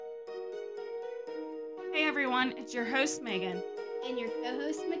everyone, it's your host Megan. And your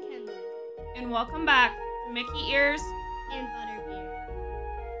co-host MaKenli. And welcome back to Mickey Ears And Butterbeer.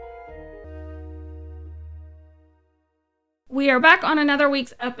 We are back on another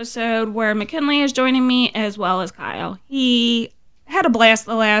week's episode where McKinley is joining me as well as Kyle. He had a blast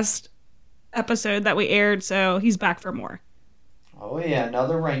the last episode that we aired, so he's back for more. Oh yeah,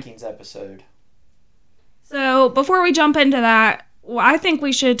 another rankings episode. So before we jump into that, I think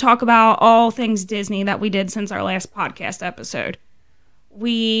we should talk about all things Disney that we did since our last podcast episode.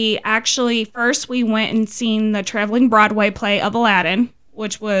 We went and seen the traveling Broadway play of Aladdin,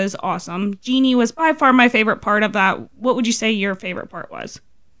 which was awesome. Genie was by far my favorite part of that. What would you say your favorite part was?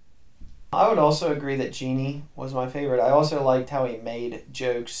 I would also agree that Genie was my favorite. I also liked how he made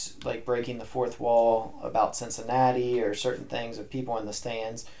jokes like breaking the fourth wall about Cincinnati or certain things of people in the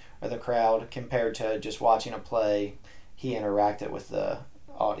stands or the crowd compared to just watching a play. He interacted with the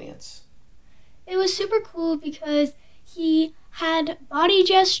audience. It was super cool because he had body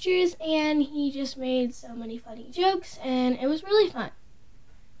gestures and he just made so many funny jokes and it was really fun.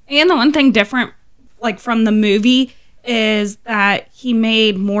 And the one thing different from the movie is that he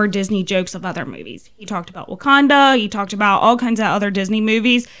made more Disney jokes of other movies. He talked about Wakanda, he talked about all kinds of other Disney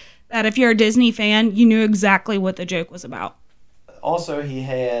movies that if you're a Disney fan, you knew exactly what the joke was about. Also, he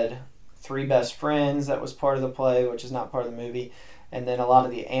had three best friends that was part of the play, which is not part of the movie. And then a lot of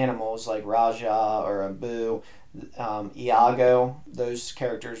the animals like Raja or Abu, Iago, those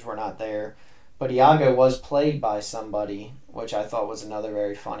characters were not there. But Iago was played by somebody, which I thought was another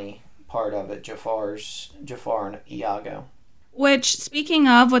very funny part of it, Jafar and Iago. Which, speaking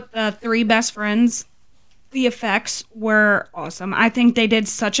of, with the three best friends, the effects were awesome. I think they did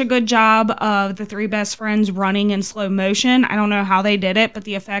such a good job of the three best friends running in slow motion. I don't know how they did it, but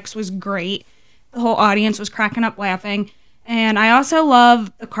the effects was great. The whole audience was cracking up laughing. And I also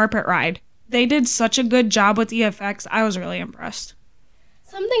love the carpet ride. They did such a good job with the effects. I was really impressed.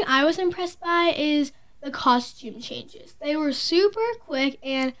 Something I was impressed by is the costume changes. They were super quick,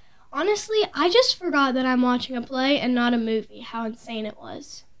 and honestly, I just forgot that I'm watching a play and not a movie, how insane it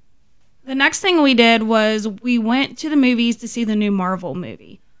was. The next thing we did was we went to the movies to see the new Marvel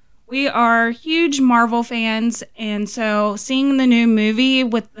movie. We are huge Marvel fans, and so seeing the new movie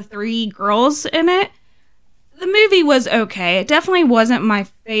with the three girls in it, the movie was okay. It definitely wasn't my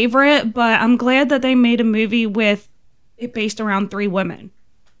favorite, but I'm glad that they made a movie with it based around three women.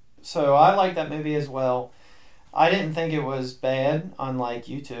 So I like that movie as well. I didn't think it was bad, unlike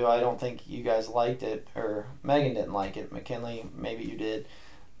you two. I don't think you guys liked it, or Megan didn't like it. McKinley, maybe you did.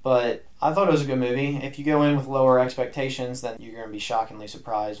 But I thought it was a good movie. If you go in with lower expectations, then you're going to be shockingly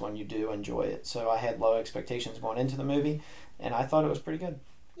surprised when you do enjoy it. So I had low expectations going into the movie, and I thought it was pretty good.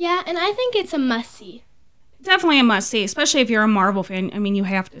 Yeah, and I think it's a must-see. Definitely a must-see, especially if you're a Marvel fan. I mean, you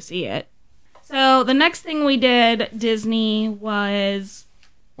have to see it. So the next thing we did, Disney, was...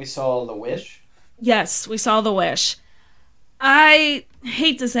 We saw The Wish. Yes, we saw The Wish. I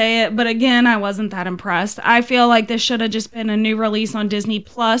hate to say it, but again, I wasn't that impressed. I feel like this should have just been a new release on Disney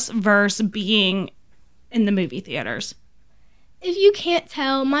Plus versus being in the movie theaters. If you can't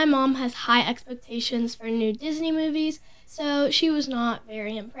tell, my mom has high expectations for new Disney movies, so she was not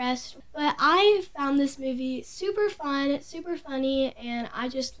very impressed. But I found this movie super fun, super funny, and I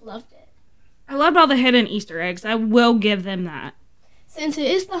just loved it. I loved all the hidden Easter eggs. I will give them that. Since it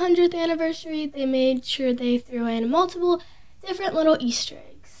is the 100th anniversary, they made sure they threw in multiple different little Easter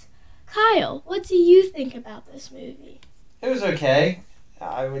eggs. Kyle, what do you think about this movie? It was okay.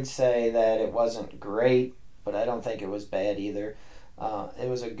 I would say that it wasn't great, but I don't think it was bad either. It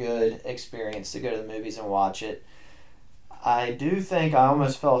was a good experience to go to the movies and watch it. I do think I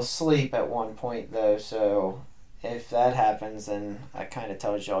almost fell asleep at one point, though, so if that happens, then that kind of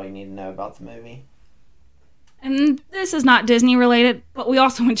tells you all you need to know about the movie. And this is not Disney related, but we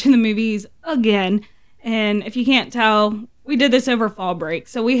also went to the movies again. And if you can't tell, we did this over fall break.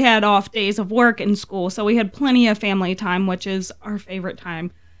 So we had off days of work and school. So we had plenty of family time, which is our favorite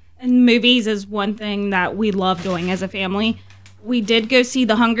time. And movies is one thing that we love doing as a family. We did go see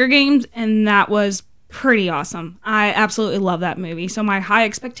The Hunger Games, and that was pretty awesome. I absolutely love that movie. So my high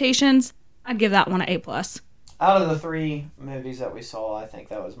expectations, I'd give that one an A+. Out of the three movies that we saw, I think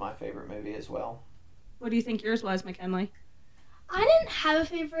that was my favorite movie as well. What do you think yours was, McKinley? I didn't have a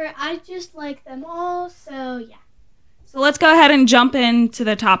favorite. I just like them all, so yeah. So let's go ahead and jump into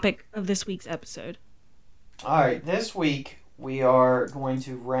the topic of this week's episode. All right, this week we are going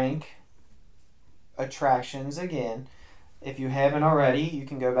to rank attractions again. If you haven't already, you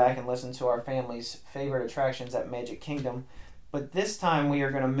can go back and listen to our family's favorite attractions at Magic Kingdom. But this time we are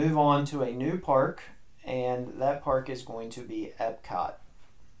going to move on to a new park, and that park is going to be Epcot.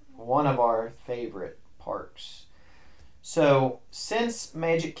 One of our favorite parks. So, since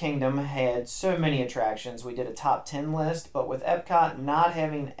Magic Kingdom had so many attractions, we did a top 10 list, but with Epcot not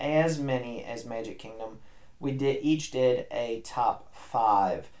having as many as Magic Kingdom, we each did a top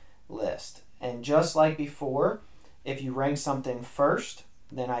 5 list. And just like before, if you rank something first,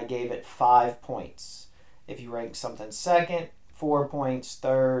 then I gave it 5 points. If you rank something second, 4 points,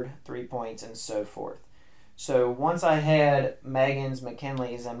 third, 3 points, and so forth. So once I had Meghan's,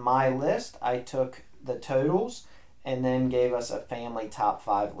 MaKenli's, and my list, I took the totals and then gave us a family top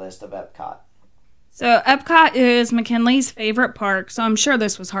 5 list of Epcot. So Epcot is McKinley's favorite park, so I'm sure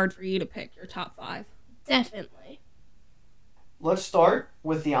this was hard for you to pick your top 5. Definitely. Let's start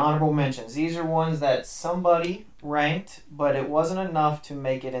with the honorable mentions. These are ones that somebody ranked, but it wasn't enough to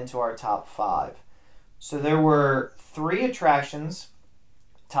make it into our top 5. So there were 3 attractions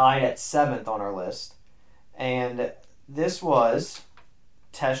tied at 7th on our list. And this was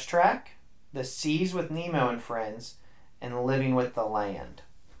Test Track, The Seas with Nemo and Friends, and Living with the Land.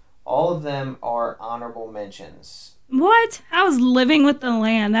 All of them are honorable mentions. What? How's Living with the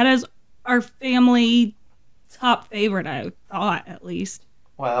Land? That is our family top favorite, I thought, at least.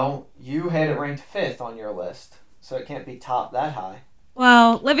 Well, you had it ranked 5th on your list, so it can't be top that high.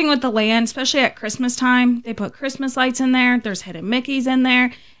 Well, Living with the Land, especially at Christmas time, they put Christmas lights in there, there's hidden Mickeys in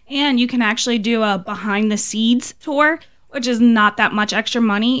there, and you can actually do a behind the scenes tour, which is not that much extra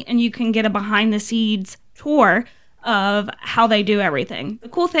money, and you can get a behind the scenes tour of how they do everything. The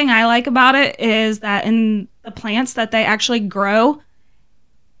cool thing I like about it is that in the plants that they actually grow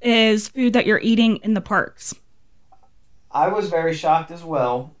is food that you're eating in the parks. I was very shocked as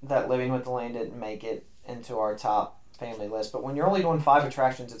well that Living with the Land didn't make it into our top family list. But when you're only doing 5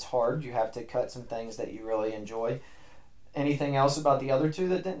 attractions, it's hard. You have to cut some things that you really enjoy. Anything else about the other 2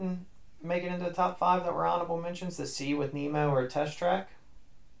 that didn't make it into the top 5 that were honorable mentions? The Sea with Nemo or Test Track?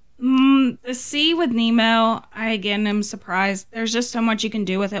 The Sea with Nemo, I again am surprised. There's just so much you can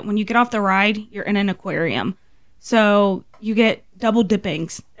do with it. When you get off the ride, you're in an aquarium. So you get double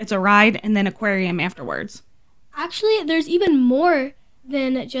dippings. It's a ride and then aquarium afterwards. Actually, there's even more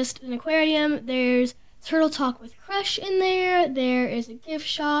than just an aquarium. There's Turtle Talk with Crush in there. There is a gift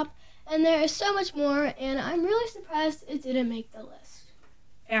shop. And there is so much more. And I'm really surprised it didn't make the list.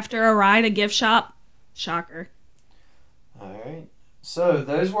 After a ride, a gift shop. Shocker. All right. So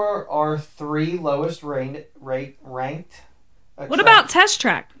those were our 3 lowest ranked. What about Test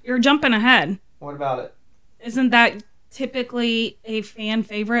Track? You're jumping ahead. What about it? Isn't that typically a fan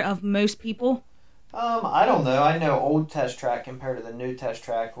favorite of most people? I don't know. I know old Test Track compared to the new Test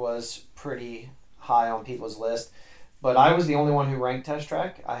Track was pretty high on people's list. But I was the only one who ranked Test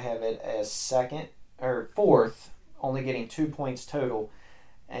Track. I have it as 2nd or 4th, only getting 2 points total.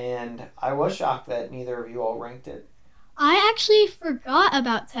 And I was shocked that neither of you all ranked it. I actually forgot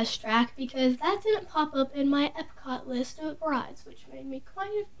about Test Track because that didn't pop up in my Epcot list of rides, which made me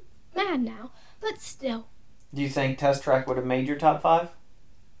kind of mad now. But still. Do you think Test Track would have made your top 5?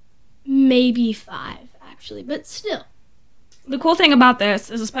 Maybe 5, actually, but still. The cool thing about this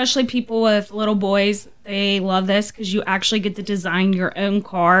is especially people with little boys, they love this because you actually get to design your own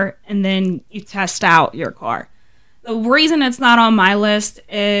car and then you test out your car. The reason it's not on my list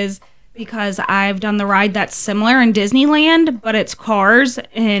is because I've done the ride that's similar in Disneyland, but it's Cars,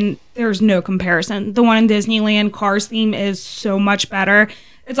 and there's no comparison. The one in Disneyland, Cars theme, is so much better.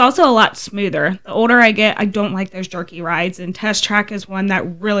 It's also a lot smoother. The older I get, I don't like those jerky rides, and Test Track is one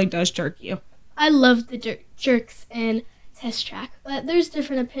that really does jerk you. I love the jerks in Test Track, but there's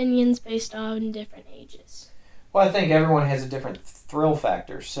different opinions based on different ages. Well, I think everyone has a different thrill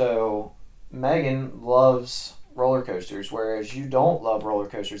factor. So Megan loves roller coasters, whereas you don't love roller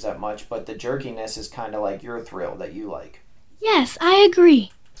coasters that much, but the jerkiness is kind of like your thrill that you like. Yes, I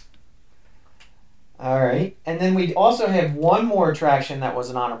agree. All right. And then we also have one more attraction that was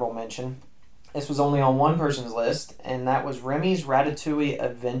an honorable mention. This was only on one person's list, and that was Remy's Ratatouille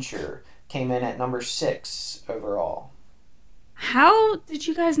Adventure. Came in at number 6 overall. How did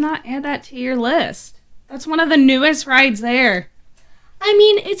you guys not add that to your list? That's one of the newest rides there. I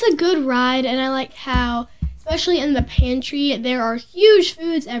mean, it's a good ride, and I like how, especially in the pantry, there are huge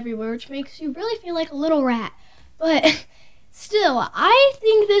foods everywhere, which makes you really feel like a little rat. But still, I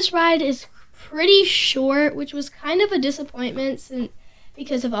think this ride is pretty short, which was kind of a disappointment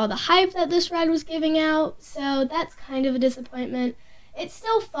because of all the hype that this ride was giving out. So that's kind of a disappointment. It's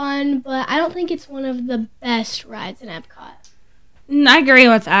still fun, but I don't think it's one of the best rides in Epcot. I agree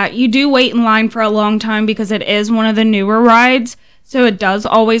with that. You do wait in line for a long time because it is one of the newer rides. So it does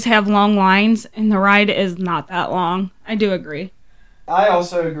always have long lines, and the ride is not that long. I do agree. I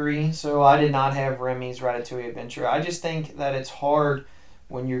also agree. So I did not have Remy's Ratatouille Adventure. I just think that it's hard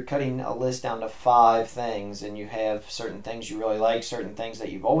when you're cutting a list down to 5 things and you have certain things you really like, certain things that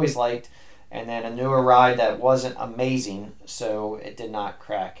you've always liked, and then a newer ride that wasn't amazing, so it did not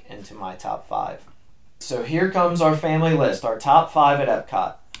crack into my top 5. So here comes our family list, our top 5 at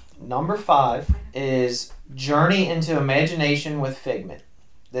Epcot. Number 5 is Journey into Imagination with Figment.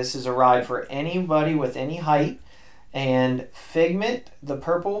 This is a ride for anybody with any height, and Figment, the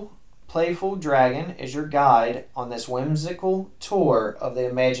purple playful dragon, is your guide on this whimsical tour of the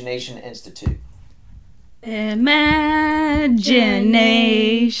Imagination Institute.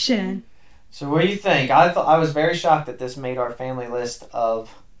 Imagination. So what do you think? I was very shocked that this made our family list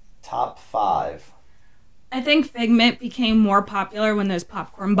of top 5. I think Figment became more popular when those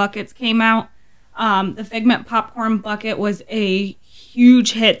popcorn buckets came out. The Figment popcorn bucket was a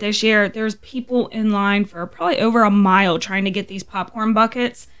huge hit this year. There's people in line for probably over a mile trying to get these popcorn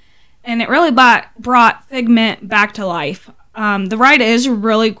buckets. And it really brought Figment back to life. The ride is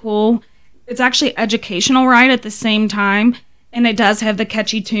really cool. It's actually an educational ride at the same time. And it does have the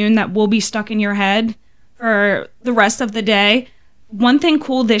catchy tune that will be stuck in your head for the rest of the day. One thing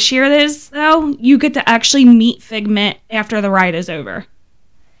cool this year is, though, you get to actually meet Figment after the ride is over.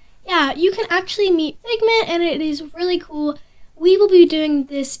 Yeah, you can actually meet Figment, and it is really cool. We will be doing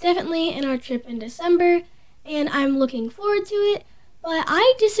this definitely in our trip in December, and I'm looking forward to it. But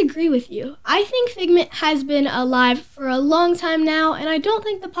I disagree with you. I think Figment has been alive for a long time now, and I don't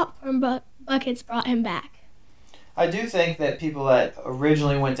think the popcorn buckets brought him back. I do think that people that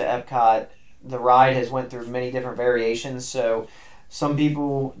originally went to Epcot, the ride has went through many different variations, so some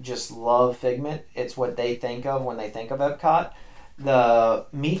people just love Figment. It's what they think of when they think of Epcot. The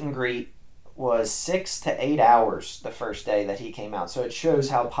meet and greet was 6 to 8 hours the first day that he came out, so it shows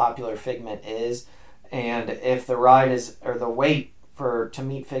how popular Figment is. And if the ride is, or the wait to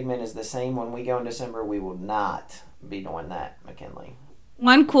meet Figment is the same when we go in December, we will not be doing that, McKinley.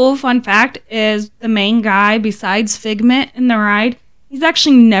 One cool fun fact is the main guy, besides Figment in the ride, he's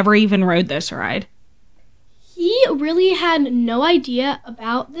actually never even rode this ride. He really had no idea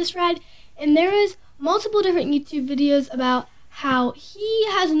about this ride, and there is multiple different YouTube videos about how he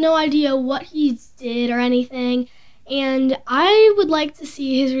has no idea what he did or anything, and I would like to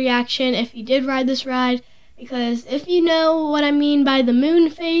see his reaction if he did ride this ride, because if you know what I mean by the moon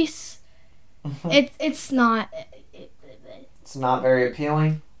face, it's not... It's not very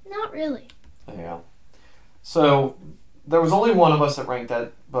appealing? Not really. Yeah. So, there was only one of us that ranked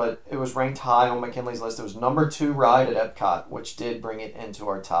that, but it was ranked high on McKinley's list. It was number 2 ride at Epcot, which did bring it into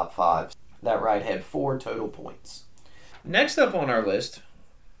our top 5. That ride had 4 total points. Next up on our list,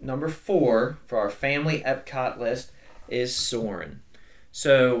 number 4 for our family Epcot list is Soarin'.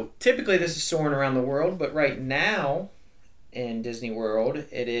 So, typically this is Soarin' around the world, but right now in Disney World,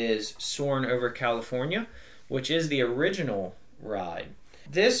 it is Soarin' over California, which is the original ride.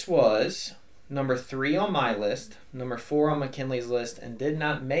 This was number 3 on my list, number 4 on McKinley's list, and did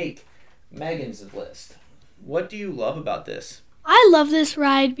not make Megan's list. What do you love about this? I love this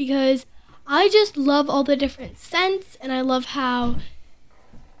ride because I just love all the different scents, and I love how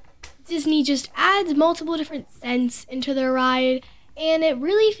Disney just adds multiple different scents into their ride, and it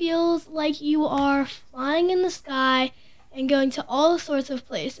really feels like you are flying in the sky and going to all sorts of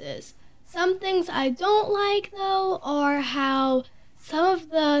places. Some things I don't like, though, are how some of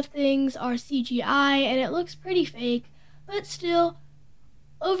the things are CGI and it looks pretty fake, but still,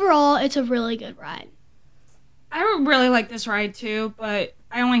 overall, it's a really good ride. I really like this ride, too, but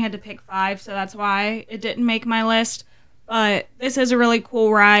I only had to pick 5, so that's why it didn't make my list. But this is a really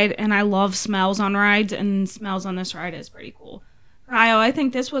cool ride, and I love smells on rides, and smells on this ride is pretty cool. Kyle, I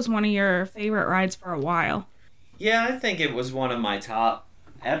think this was one of your favorite rides for a while. Yeah, I think it was one of my top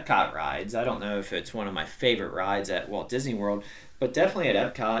Epcot rides. I don't know if it's one of my favorite rides at Walt Disney World, but definitely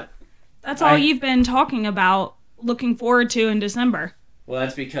at Epcot. That's all you've been talking about, looking forward to in December. Well,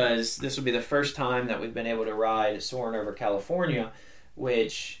 that's because this will be the first time that we've been able to ride Soarin' over California,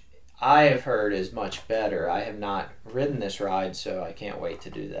 which I have heard is much better. I have not ridden this ride, so I can't wait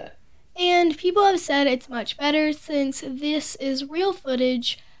to do that. And people have said it's much better since this is real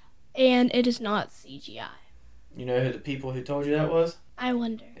footage and it is not CGI. You know who the people who told you that was? I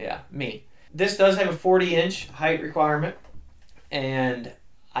wonder. Yeah, me. This does have a 40-inch height requirement, and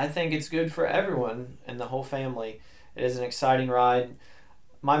I think it's good for everyone and the whole family. It is an exciting ride.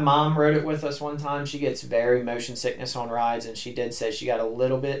 My mom rode it with us one time. She gets very motion sickness on rides, and she did say she got a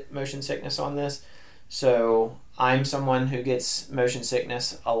little bit motion sickness on this. So I'm someone who gets motion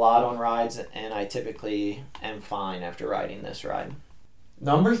sickness a lot on rides, and I typically am fine after riding this ride.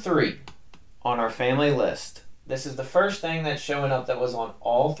 Number 3 on our family list. This is the first thing that's showing up that was on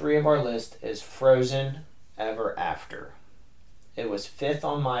all 3 of our list is Frozen Ever After. It was 5th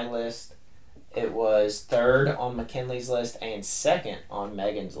on my list. It was 3rd on McKinley's list and 2nd on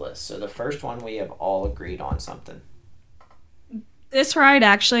Megan's list. So the first one we have all agreed on something. This ride,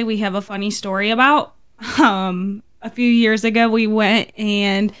 actually, we have a funny story about. A few years ago, we went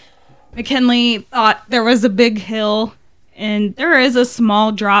and McKinley thought there was a big hill, and there is a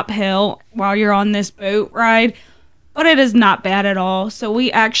small drop hill while you're on this boat ride, but it is not bad at all. So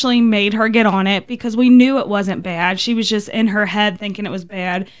we actually made her get on it because we knew it wasn't bad. She was just in her head thinking it was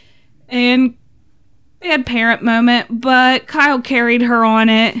bad. And bad parent moment, but Kyle carried her on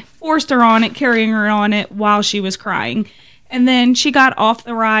it, forced her on it, carrying her on it while she was crying. And then she got off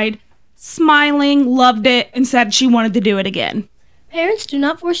the ride, smiling, loved it, and said she wanted to do it again. Parents, do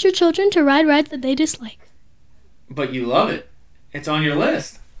not force your children to ride rides that they dislike. But you love it. It's on your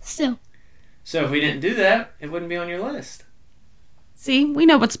list. Still. So if we didn't do that, it wouldn't be on your list. See, we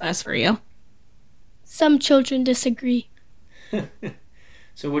know what's best for you. Some children disagree.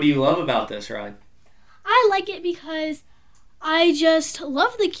 So what do you love about this ride? I like it because I just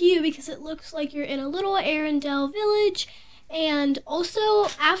love the queue because it looks like you're in a little Arendelle village. And also,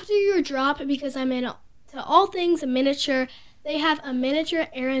 after your drop, because I'm into all things miniature, they have a miniature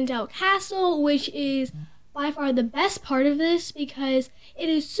Arendelle castle, which is by far the best part of this because it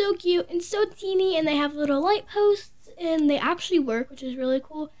is so cute and so teeny, and they have little light posts, and they actually work, which is really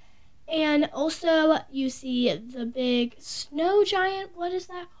cool. And also, you see the big snow giant. What is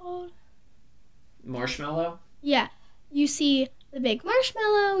that called? Marshmallow? Yeah. You see the big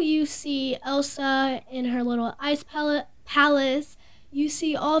marshmallow. You see Elsa in her little ice palace. You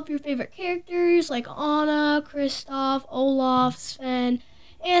see all of your favorite characters like Anna, Kristoff, Olaf, Sven.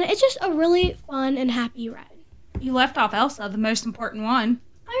 And it's just a really fun and happy ride. You left off Elsa, the most important one.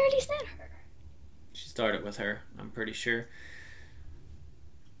 I already said her. She started with her, I'm pretty sure.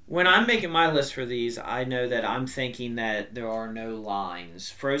 When I'm making my list for these, I know that I'm thinking that there are no lines.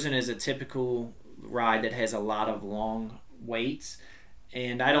 Frozen is a typical ride that has a lot of long waits,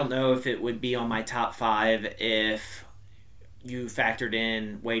 and I don't know if it would be on my top 5 if you factored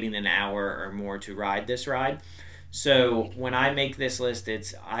in waiting an hour or more to ride this ride. So when I make this list,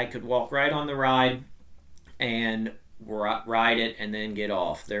 I could walk right on the ride and ride it and then get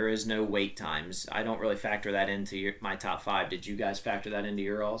off. There is no wait times. I don't really factor that into my top 5. Did you guys factor that into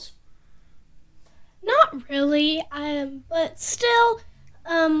your alls? Not really, but still,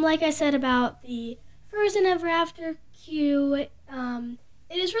 like I said about the Frozen Ever After queue, it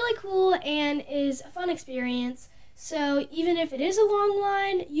is really cool and is a fun experience. So even if it is a long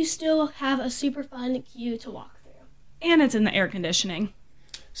line, you still have a super fun queue to walk through. And it's in the air conditioning.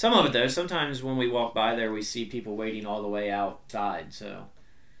 Some of it, though. Sometimes when we walk by there, we see people waiting all the way outside, so...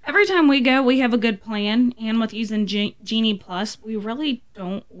 Every time we go, we have a good plan, and with using Genie Plus, we really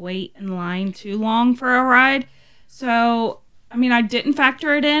don't wait in line too long for a ride. So, I mean, I didn't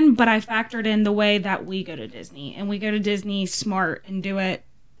factor it in, but I factored in the way that we go to Disney. And we go to Disney smart and do it,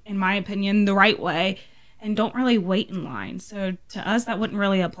 in my opinion, the right way, and don't really wait in line. So, to us, that wouldn't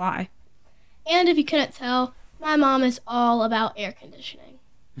really apply. And if you couldn't tell, my mom is all about air conditioning.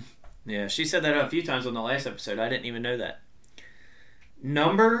 Yeah, she said that a few times on the last episode. I didn't even know that.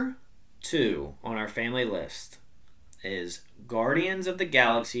 Number 2 on our family list is Guardians of the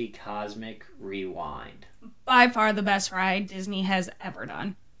Galaxy Cosmic Rewind. By far the best ride Disney has ever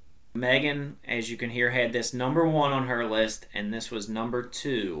done. Megan, as you can hear, had this number 1 on her list, and this was number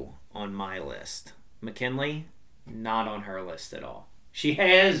 2 on my list. McKinley, not on her list at all. She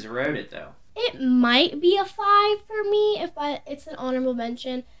has wrote it, though. It might be a 5 for me if it's an honorable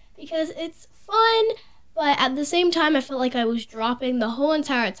mention because it's fun. But at the same time, I felt like I was dropping the whole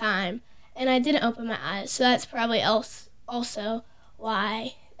entire time, and I didn't open my eyes. So that's probably also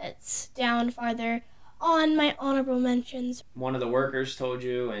why it's down farther on my honorable mentions. One of the workers told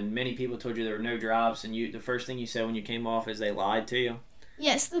you, and many people told you there were no drops, and the first thing you said when you came off is they lied to you?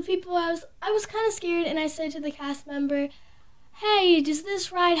 Yes, the people, I was kind of scared, and I said to the cast member, "Hey, does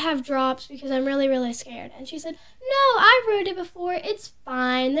this ride have drops? Because I'm really, really scared." And she said, "No, I rode it before. It's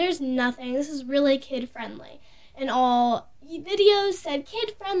fine. There's nothing. This is really kid-friendly." And all videos said,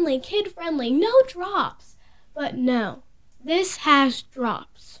 kid-friendly, no drops. But no, this has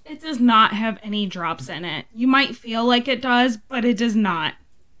drops. It does not have any drops in it. You might feel like it does, but it does not.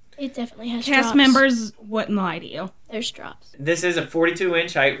 It definitely has drops. Cast members wouldn't lie to you. There's drops. This is a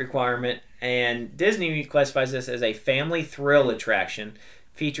 42-inch height requirement, and Disney classifies this as a family thrill attraction.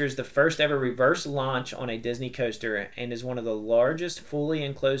 Features the first ever reverse launch on a Disney coaster and is one of the largest fully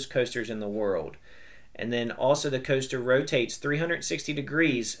enclosed coasters in the world. And then also the coaster rotates 360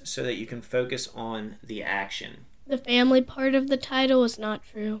 degrees so that you can focus on the action. The family part of the title is not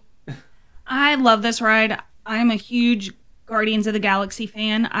true. I love this ride. I'm a huge Guardians of the Galaxy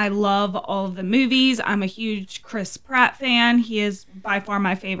fan. I love all of the movies. I'm a huge Chris Pratt fan. He is by far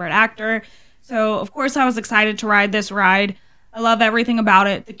my favorite actor. So, of course, I was excited to ride this ride. I love everything about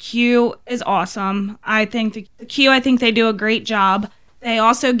it. The queue is awesome. I think the queue, I think they do a great job. They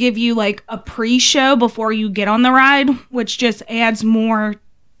also give you like a pre-show before you get on the ride, which just adds more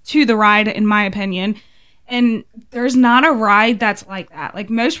to the ride, in my opinion. And there's not a ride that's like that. Like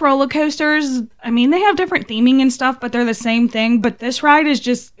most roller coasters, I mean, they have different theming and stuff, but they're the same thing. But this ride is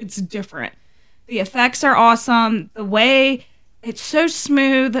just, it's different. The effects are awesome. The way it's so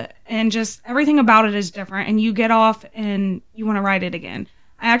smooth and just everything about it is different. And you get off and you want to ride it again.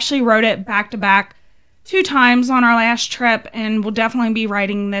 I actually rode it back to back 2 times on our last trip, and we'll definitely be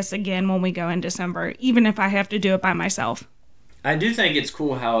riding this again when we go in December, even if I have to do it by myself. I do think it's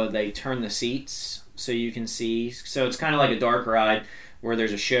cool how they turn the seats so you can see. So it's kind of like a dark ride where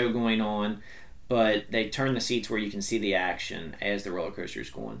there's a show going on, but they turn the seats where you can see the action as the roller coaster is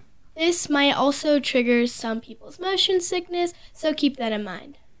going. This might also trigger some people's motion sickness, so keep that in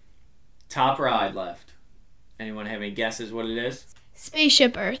mind. Top ride left. Anyone have any guesses what it is?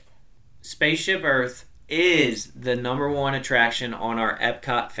 Spaceship Earth. Spaceship Earth is the number 1 attraction on our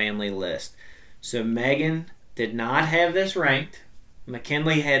Epcot family list. So Megan did not have this ranked.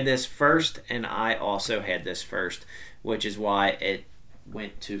 McKinley had this first, and I also had this first, which is why it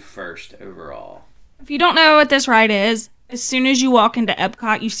went to first overall. If you don't know what this ride is, as soon as you walk into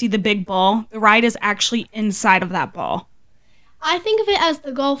Epcot, you see the big ball. The ride is actually inside of that ball. I think of it as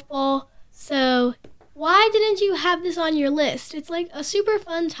the golf ball, so why didn't you have this on your list? It's like a super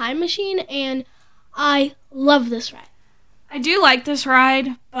fun time machine, and I love this ride. I do like this ride,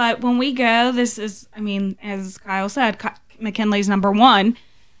 but when we go, this is, I mean, as Kyle said, McKinley's number 1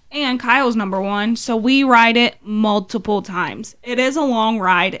 and Kyle's number 1, so we ride it multiple times. It is a long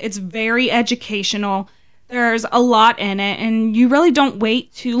ride. It's very educational. There's a lot in it, and you really don't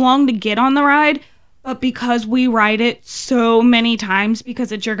wait too long to get on the ride, but because we ride it so many times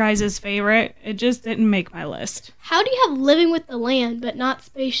because it's your guys' favorite, it just didn't make my list. How do you have Living with the Land but not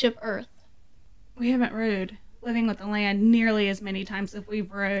Spaceship Earth? We haven't rode Living with the Land nearly as many times as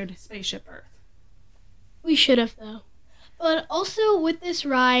we've rode Spaceship Earth. We should have, though. But also with this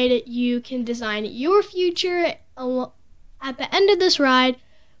ride, you can design your future. At the end of this ride,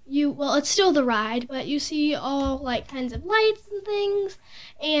 it's still the ride, but you see all like kinds of lights and things,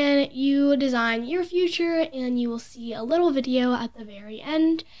 and you design your future, and you will see a little video at the very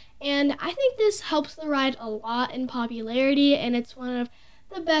end. And I think this helps the ride a lot in popularity, and it's one of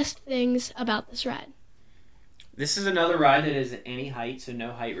the best things about this ride. This is another ride that is at any height, so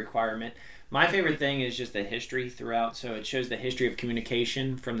no height requirement. My favorite thing is just the history throughout. So it shows the history of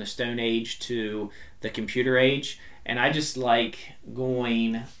communication from the Stone Age to the computer age. And I just like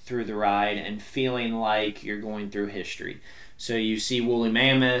going through the ride and feeling like you're going through history. So you see woolly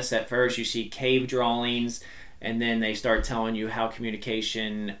mammoths at first, you see cave drawings, and then they start telling you how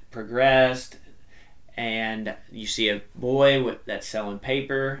communication progressed. And you see a boy that's selling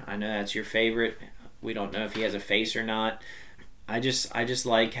paper. I know that's your favorite. We don't know if he has a face or not. I just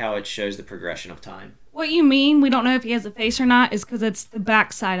like how it shows the progression of time. What you mean, we don't know if he has a face or not, is because it's the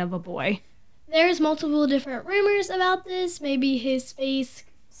backside of a boy. There's multiple different rumors about this. Maybe his face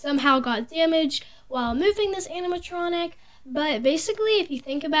somehow got damaged while moving this animatronic. But basically, if you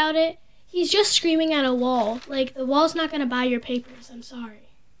think about it, he's just screaming at a wall. Like, the wall's not going to buy your papers. I'm sorry.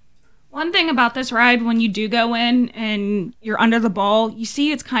 One thing about this ride, when you do go in and you're under the ball, you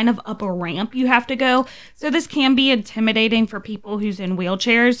see it's kind of up a ramp you have to go. So this can be intimidating for people who's in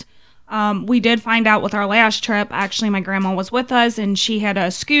wheelchairs. We did find out with our last trip, actually my grandma was with us and she had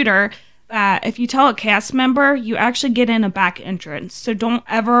a scooter that if you tell a cast member, you actually get in a back entrance. So don't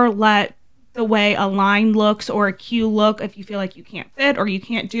ever let the way a line looks or a queue look if you feel like you can't fit or you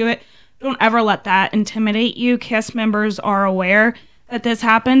can't do it. Don't ever let that intimidate you. Cast members are aware that this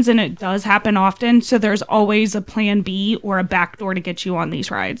happens, and it does happen often, so there's always a plan B or a back door to get you on these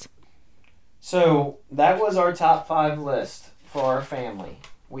rides. So that was our top 5 list for our family.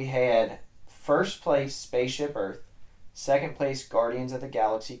 We had first place Spaceship Earth, second place Guardians of the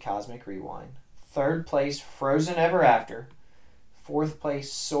Galaxy Cosmic Rewind, third place Frozen Ever After, fourth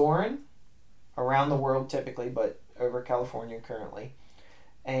place Soarin', around the world typically, but over California currently,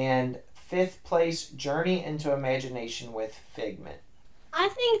 and fifth place Journey into Imagination with Figment. I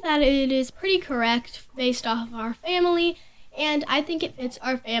think that it is pretty correct based off of our family, and I think it fits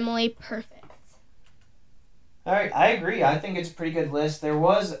our family perfect. All right, I agree. I think it's a pretty good list. There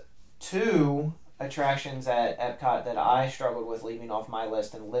was 2 attractions at Epcot that I struggled with leaving off my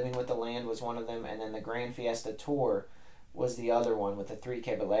list, and Living with the Land was one of them, and then the Grand Fiesta Tour was the other one with the three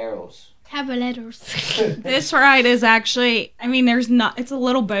caballeros. Caballeros. This ride is actually, it's a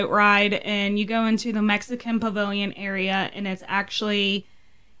little boat ride, and you go into the Mexican pavilion area, and it's actually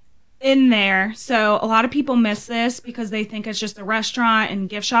in there. So a lot of people miss this because they think it's just a restaurant and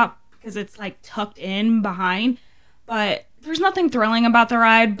gift shop because it's like tucked in behind. But there's nothing thrilling about the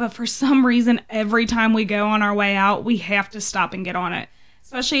ride, but for some reason, every time we go on our way out, we have to stop and get on it.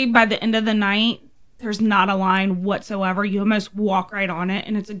 Especially by the end of the night, there's not a line whatsoever. You almost walk right on it,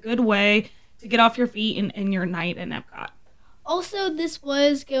 and it's a good way to get off your feet and end your night in Epcot. Also, this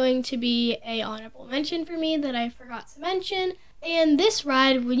was going to be a honorable mention for me that I forgot to mention. And this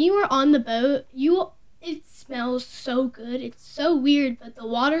ride, when you are on the boat, it smells so good. It's so weird, but the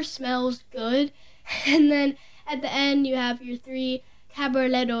water smells good. And then at the end, you have your three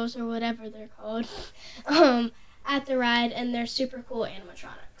caballeros, or whatever they're called, at the ride, and they're super cool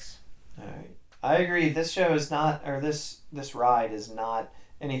animatronics. All right. I agree. This show is not, or this ride is not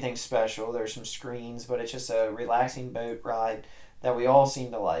anything special. There's some screens, but it's just a relaxing boat ride that we all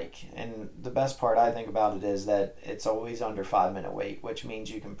seem to like. And the best part I think about it is that it's always under 5-minute wait, which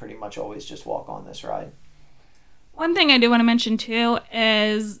means you can pretty much always just walk on this ride. One thing I do want to mention too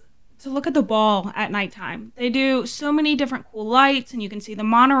is to look at the ball at nighttime. They do so many different cool lights, and you can see the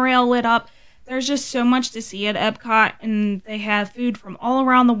monorail lit up. There's just so much to see at Epcot, and they have food from all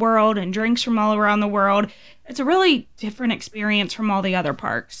around the world and drinks from all around the world. It's a really different experience from all the other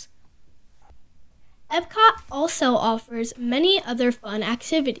parks. Epcot also offers many other fun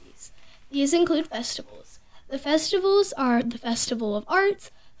activities. These include festivals. The festivals are the Festival of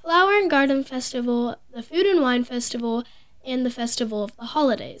Arts, Flower and Garden Festival, the Food and Wine Festival, and the Festival of the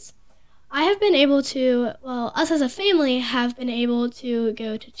Holidays. I have been able to, us as a family have been able to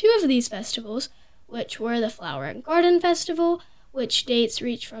go to 2 of these festivals, which were the Flower and Garden Festival, which dates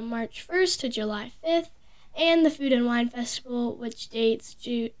reach from March 1st to July 5th, and the Food and Wine Festival, which dates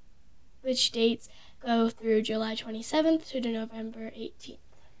go through July 27th to November 18th.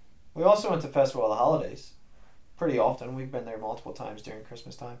 We also went to Festival of the Holidays pretty often. We've been there multiple times during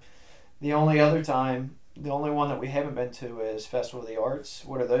Christmas time. The only one that we haven't been to is Festival of the Arts.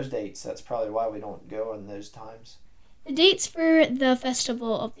 What are those dates? That's probably why we don't go in those times. The dates for the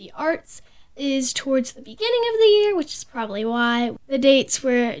Festival of the Arts is towards the beginning of the year, which is probably why. The dates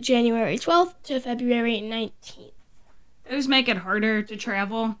were January 12th to February 19th. Those make it harder to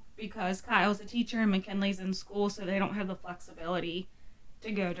travel because Kyle's a teacher and McKinley's in school, so they don't have the flexibility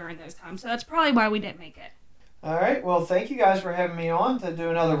to go during those times. So that's probably why we didn't make it. All right. Well, thank you guys for having me on to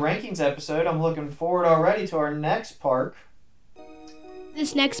do another rankings episode. I'm looking forward already to our next park.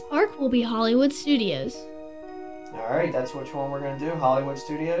 This next park will be Hollywood Studios. All right. That's which one we're going to do, Hollywood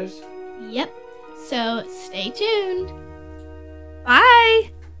Studios? Yep. So stay tuned. Bye!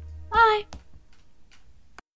 Bye!